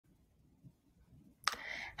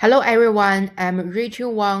Hello everyone, I'm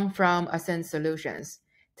Rachel Wang from Ascent Solutions.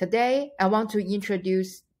 Today, I want to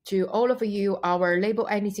introduce to all of you our Label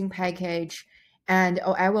Anything package, and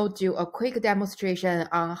I will do a quick demonstration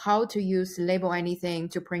on how to use Label Anything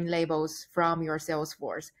to print labels from your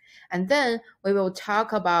Salesforce. And then we will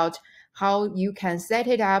talk about how you can set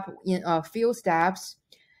it up in a few steps.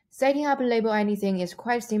 Setting up Label Anything is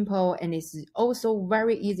quite simple and it's also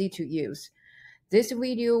very easy to use. This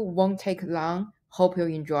video won't take long. Hope you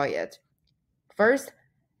enjoy it. First,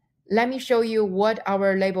 let me show you what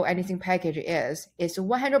our Label Anything package is. It's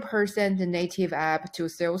 100% native app to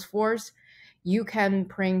Salesforce. You can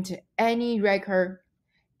print any record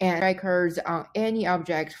and records on any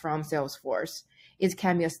object from Salesforce. It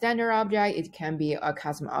can be a standard object, it can be a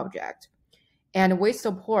custom object. And we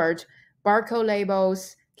support barcode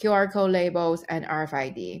labels, QR code labels, and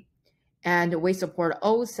RFID. And we support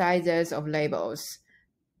all sizes of labels,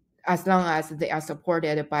 as long as they are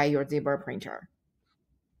supported by your zebra printer.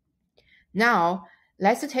 Now,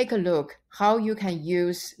 let's take a look how you can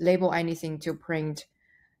use Label Anything to print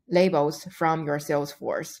labels from your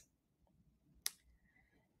Salesforce.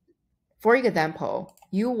 For example,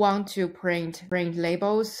 you want to print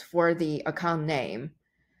labels for the account name.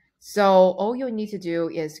 So all you need to do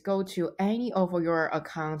is go to any of your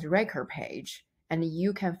account record page, and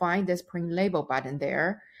you can find this print label button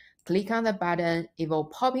there. Click on the button, it will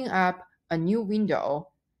popping up a new window.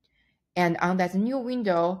 And on that new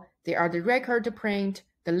window, there are the record to print,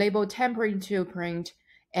 the label template to print,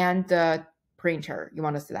 and the printer you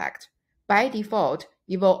want to select. By default,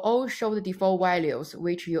 it will all show the default values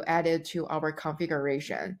which you added to our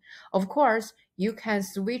configuration. Of course, you can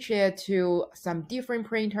switch it to some different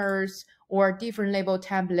printers or different label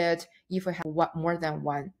template if you have more than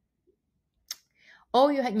one. All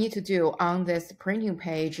you need to do on this printing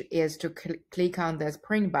page is to click on this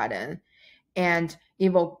print button, and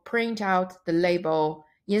it will print out the label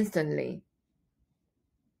instantly.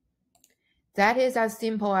 That is as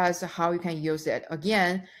simple as how you can use it.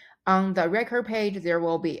 Again, on the record page, there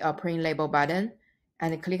will be a print label button,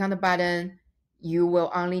 and click on the button. You will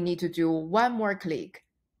only need to do one more click,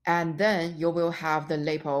 and then you will have the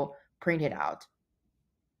label printed out.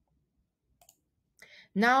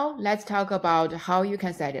 Now, let's talk about how you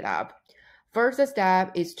can set it up. First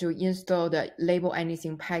step is to install the Label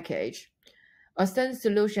Anything package. Ascent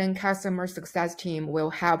Solutions customer success team will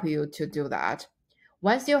help you to do that.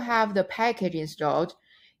 Once you have the package installed,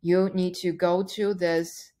 you need to go to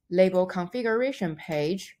this label configuration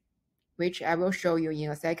page, which I will show you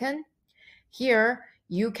in a second. Here,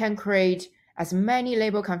 you can create as many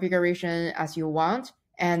label configurations as you want,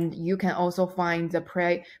 and you can also find the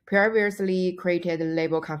previously created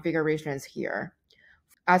label configurations here.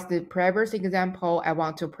 As the previous example, I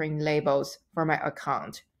want to print labels for my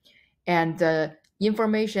account. And the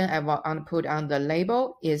information I want to put on the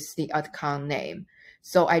label is the account name.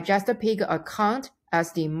 So I just pick account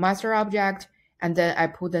as the master object, and then I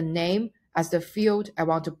put the name as the field I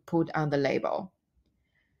want to put on the label.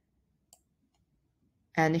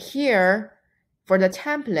 And here, for the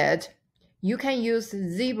template, you can use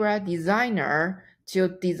Zebra Designer to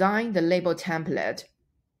design the label template.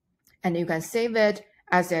 And you can save it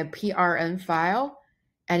as a PRN file,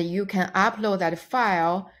 and you can upload that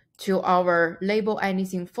file to our Label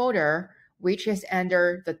Anything folder, which is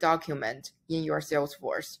under the document in your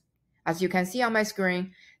Salesforce. As you can see on my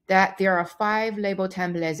screen, that there are 5 label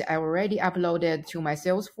templates I already uploaded to my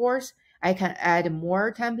Salesforce. I can add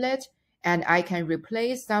more templates, and I can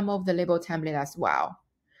replace some of the label template as well.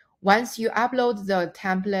 Once you upload the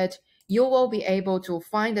template, you will be able to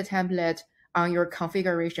find the template on your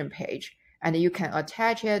configuration page, and you can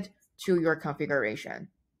attach it to your configuration.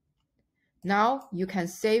 Now you can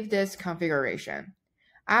save this configuration.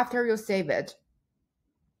 After you save it,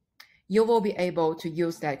 you will be able to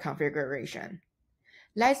use that configuration.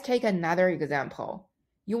 Let's take another example.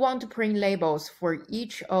 You want to print labels for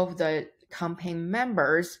each of the campaign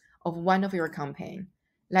members of one of your campaign.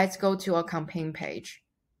 Let's go to a campaign page.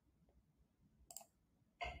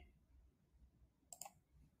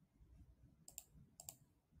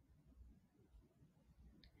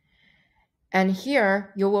 And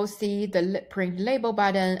here you will see the print label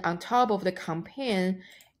button on top of the campaign,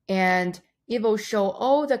 and it will show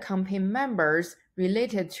all the campaign members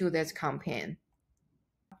related to this campaign.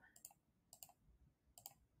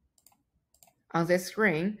 On this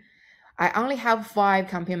screen, I only have 5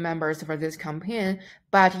 campaign members for this campaign,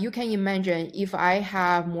 but you can imagine if I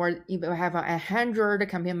have 100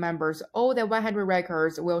 campaign members, all the 100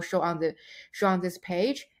 records will show on this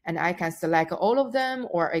page, and I can select all of them,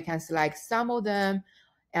 or I can select some of them,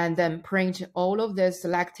 and then print all of the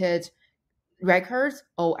selected records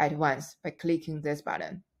all at once by clicking this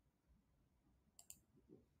button.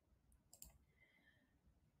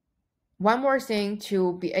 One more thing,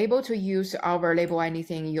 to be able to use our label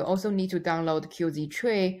anything, you also need to download QZ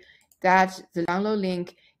tree. That the download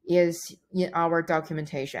link is in our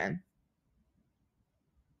documentation.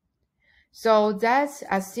 So that's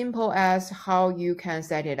as simple as how you can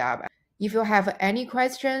set it up. If you have any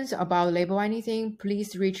questions about label anything,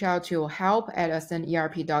 please reach out to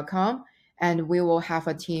help@ascenterp.com and we will have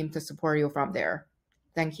a team to support you from there.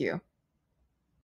 Thank you.